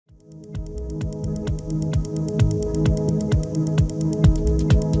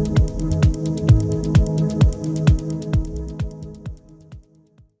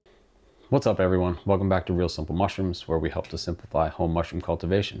What's up everyone? Welcome back to Real Simple Mushrooms, where we help to simplify home mushroom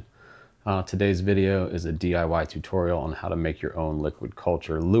cultivation. Today's video is a DIY tutorial on how to make your own liquid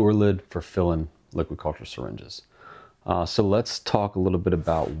culture lure lid for filling liquid culture syringes. So let's talk a little bit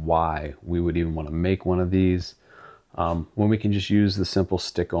about why we would even want to make one of these when we can just use the simple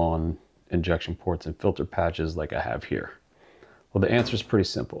stick-on injection ports and filter patches like I have here. Well, the answer is pretty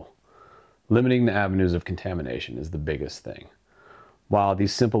simple. Limiting the avenues of contamination is the biggest thing. While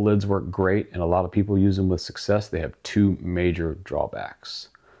these simple lids work great and a lot of people use them with success, they have two major drawbacks.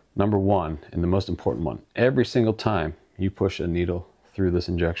 Number one, and the most important one, every single time you push a needle through this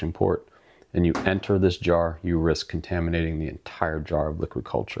injection port and you enter this jar, you risk contaminating the entire jar of liquid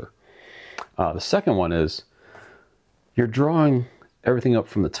culture. The second one is you're drawing everything up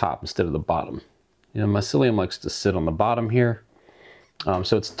from the top instead of the bottom. You know, mycelium likes to sit on the bottom here,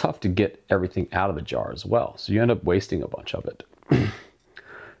 so it's tough to get everything out of the jar as well. So you end up wasting a bunch of it.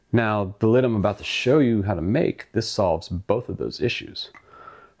 Now, the lid I'm about to show you how to make, this solves both of those issues.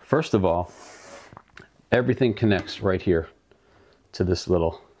 First of all, everything connects right here to this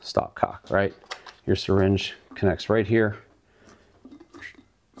little stopcock, right? Your syringe connects right here.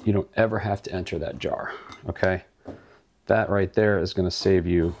 You don't ever have to enter that jar, okay? That right there is going to save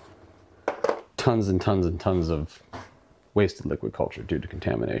you tons and tons and tons of wasted liquid culture due to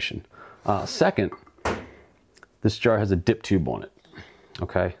contamination. Second, this jar has a dip tube on it.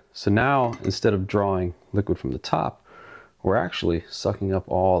 Okay, so now instead of drawing liquid from the top, we're actually sucking up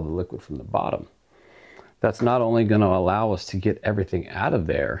all the liquid from the bottom. That's not only going to allow us to get everything out of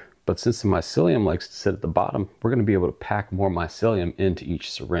there, but since the mycelium likes to sit at the bottom, we're going to be able to pack more mycelium into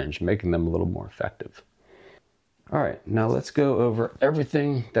each syringe, making them a little more effective. All right, now let's go over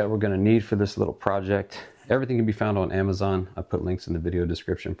everything that we're going to need for this little project. Everything can be found on Amazon. I put links in the video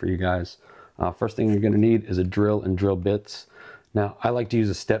description for you guys. First thing you're going to need is a drill and drill bits. Now, I like to use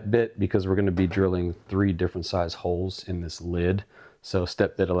a step bit because we're going to be drilling 3 different size holes in this lid. So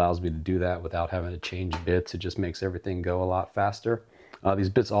step bit allows me to do that without having to change bits. It just makes everything go a lot faster. These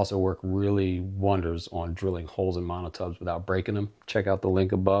bits also work really wonders on drilling holes in monotubs without breaking them. Check out the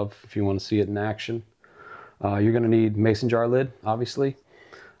link above if you want to see it in action. You're going to need mason jar lid, obviously.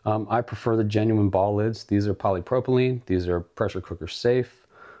 I prefer the genuine ball lids. These are polypropylene. These are pressure cooker safe.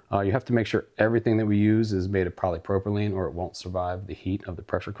 You have to make sure everything that we use is made of polypropylene or it won't survive the heat of the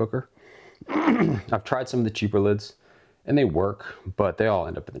pressure cooker. I've tried some of the cheaper lids and they work, but they all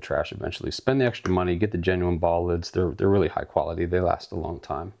end up in the trash eventually. Spend the extra money, get the genuine ball lids. They're really high quality. They last a long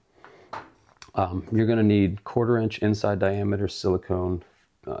time. You're going to need 1/4 inch inside diameter silicone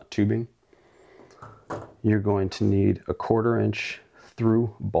tubing. You're going to need a 1/4 inch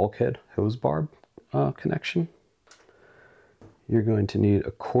through bulkhead hose barb connection. You're going to need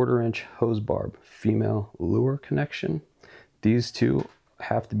a 1/4 inch hose barb female lure connection. These two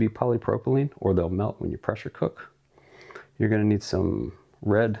have to be polypropylene or they'll melt when you pressure cook. You're going to need some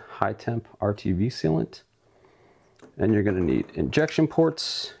red high temp RTV sealant. And you're going to need injection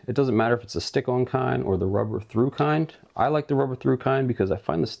ports. It doesn't matter if it's a stick-on kind or the rubber through kind. I like the rubber through kind because I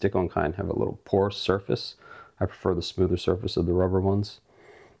find the stick-on kind have a little porous surface. I prefer the smoother surface of the rubber ones.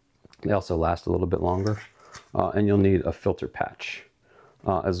 They also last a little bit longer. And you'll need a filter patch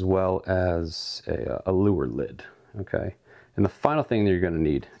as well as a lure lid, okay? And the final thing that you're going to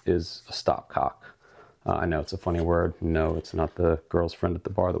need is a stopcock. I know it's a funny word. No, it's not the girl's friend at the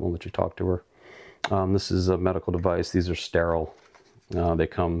bar that won't let you talk to her. This is a medical device. These are sterile. They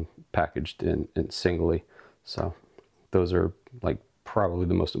come packaged in singly. So those are like probably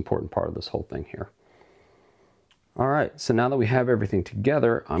the most important part of this whole thing here. All right, so now that we have everything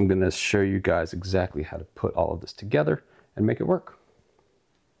together, I'm going to show you guys exactly how to put all of this together and make it work.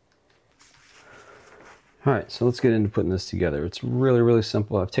 All right, so let's get into putting this together. It's really, really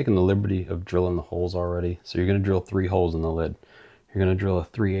simple. I've taken the liberty of drilling the holes already. So you're going to drill 3 holes in the lid. You're going to drill a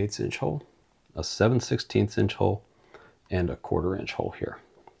 3/8 inch hole, a 7/16 inch hole, and a 1/4 inch hole here.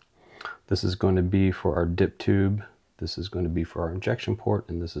 This is going to be for our dip tube. This is going to be for our injection port,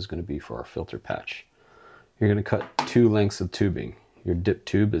 and this is going to be for our filter patch. You're going to cut 2 lengths of tubing. Your dip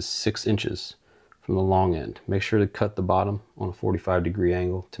tube is 6 inches from the long end. Make sure to cut the bottom on a 45-degree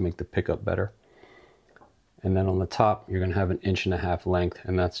angle to make the pickup better. And then on the top, you're going to have an 1.5 inch length,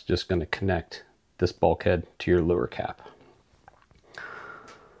 and that's just going to connect this bulkhead to your lure cap.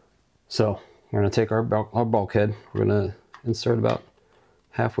 So we're going to take our bulkhead. We're going to insert about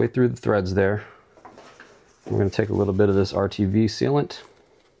halfway through the threads there. We're going to take a little bit of this RTV sealant.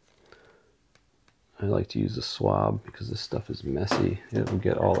 I like to use a swab because this stuff is messy. It'll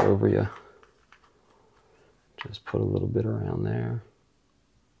get all over you. Just put a little bit around there.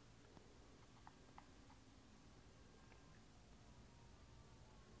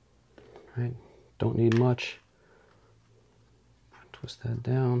 right? Don't need much. Twist that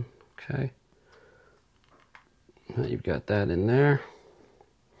down, okay. Now you've got that in there.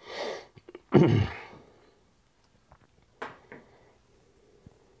 Let me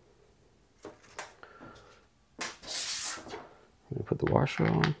put the washer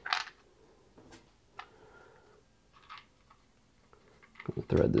on. I'm going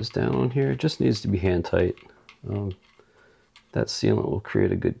to thread this down on here. It just needs to be hand tight. That sealant will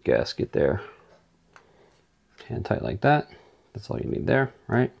create a good gasket there. Hand tight like that. That's all you need there,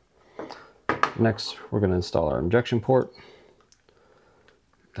 right? Next, we're going to install our injection port.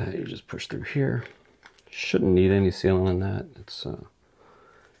 That you just push through here. Shouldn't need any sealant in that. It's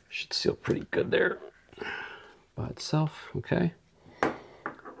should seal pretty good there by itself. Okay.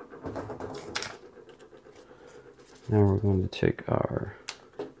 Now we're going to take our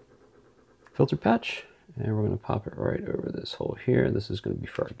filter patch and we're going to pop it right over this hole here. This is going to be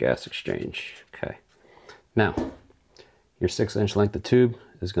for our gas exchange. Okay. Now, your 6-inch length of tube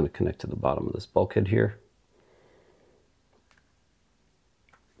is going to connect to the bottom of this bulkhead here.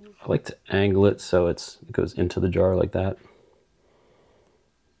 I like to angle it so it goes into the jar like that.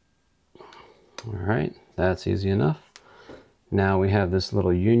 All right, that's easy enough. Now we have this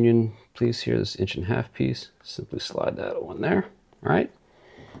little union piece here, this 1.5-inch piece. Simply slide that on there, all right?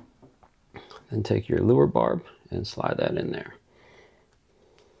 Then take your lure barb and slide that in there.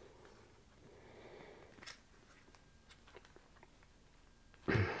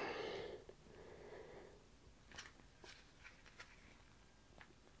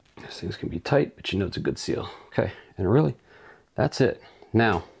 These things can be tight, but you know it's a good seal. Okay, and really, that's it.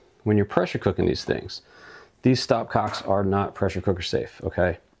 Now, when you're pressure cooking these things, these stopcocks are not pressure cooker safe,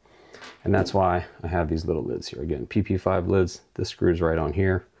 okay? And that's why I have these little lids here. Again, PP5 lids, this screws right on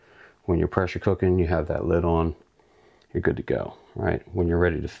here. When you're pressure cooking, you have that lid on, you're good to go, right? When you're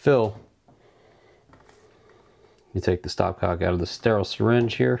ready to fill, you take the stopcock out of the sterile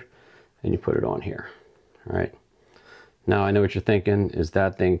syringe here and you put it on here, all right? Now I know what you're thinking, is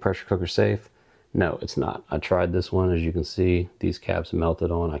that thing pressure cooker safe? No, it's not. I tried this one, as you can see, these caps melted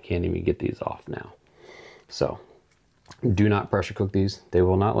on. I can't even get these off now. So, do not pressure cook these. They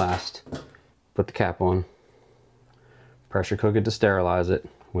will not last. Put the cap on, pressure cook it to sterilize it.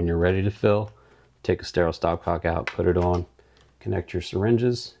 When you're ready to fill, take a sterile stopcock out, put it on, connect your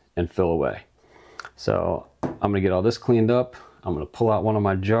syringes, and fill away. So, I'm gonna get all this cleaned up. I'm going to pull out one of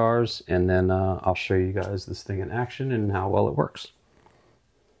my jars and then I'll show you guys this thing in action and how well it works.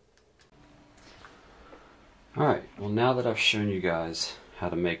 Alright, well now that I've shown you guys how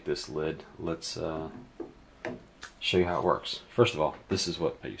to make this lid, let's show you how it works. First of all, this is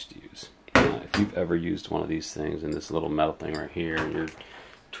what I used to use. If you've ever used one of these things and this little metal thing right here and you're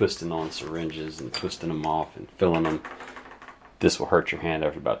twisting on syringes and twisting them off and filling them, this will hurt your hand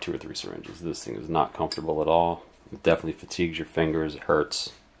after about 2 or 3 syringes. This thing is not comfortable at all. It definitely fatigues your fingers, it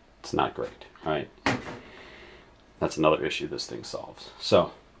hurts, it's not great, right? That's another issue this thing solves.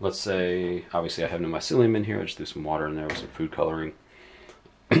 So, let's say, obviously I have no mycelium in here, I just threw some water in there with some food coloring.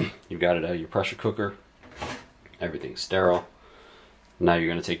 You've got it out of your pressure cooker, everything's sterile. Now you're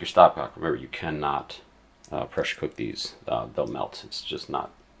going to take your stopcock. Remember, you cannot pressure cook these, they'll melt. It's just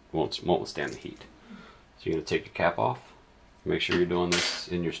not, won't withstand the heat. So you're going to take your cap off, make sure you're doing this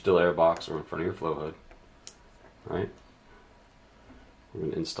in your still air box or in front of your flow hood. Right, we're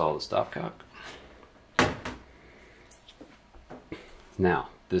going to install the stopcock. Now,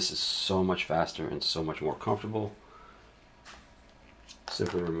 this is so much faster and so much more comfortable.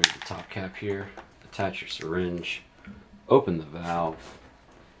 Simply remove the top cap here, attach your syringe, open the valve.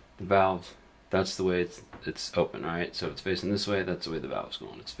 The valve, that's the way it's open, right? So if it's facing this way, that's the way the valve's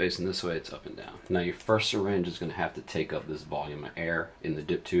going. It's facing this way, it's up and down. Now your first syringe is going to have to take up this volume of air in the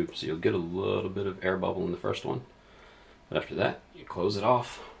dip tube, so you'll get a little bit of air bubble in the first one. But after that, you close it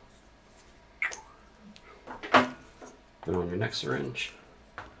off. Put on your next syringe.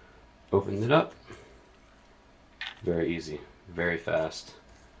 Open it up. Very easy, very fast.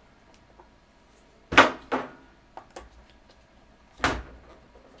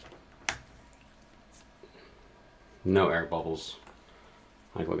 No air bubbles.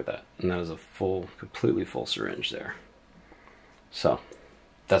 Like, look at that. And that is a full, completely full syringe there. So,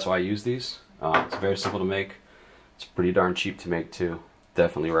 that's why I use these. It's very simple to make. It's pretty darn cheap to make too.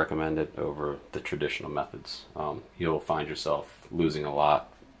 Definitely recommend it over the traditional methods. You'll find yourself losing a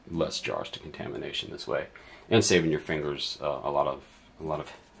lot less jars to contamination this way, and saving your fingers a lot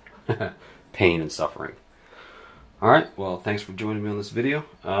of pain and suffering. Alright, well, thanks for joining me on this video.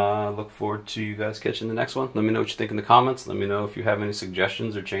 Look forward to you guys catching the next one. Let me know what you think in the comments. Let me know if you have any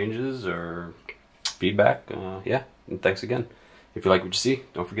suggestions or changes or feedback. Yeah, and thanks again. If you like what you see,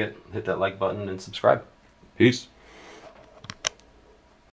 don't forget, hit that like button and subscribe. Peace.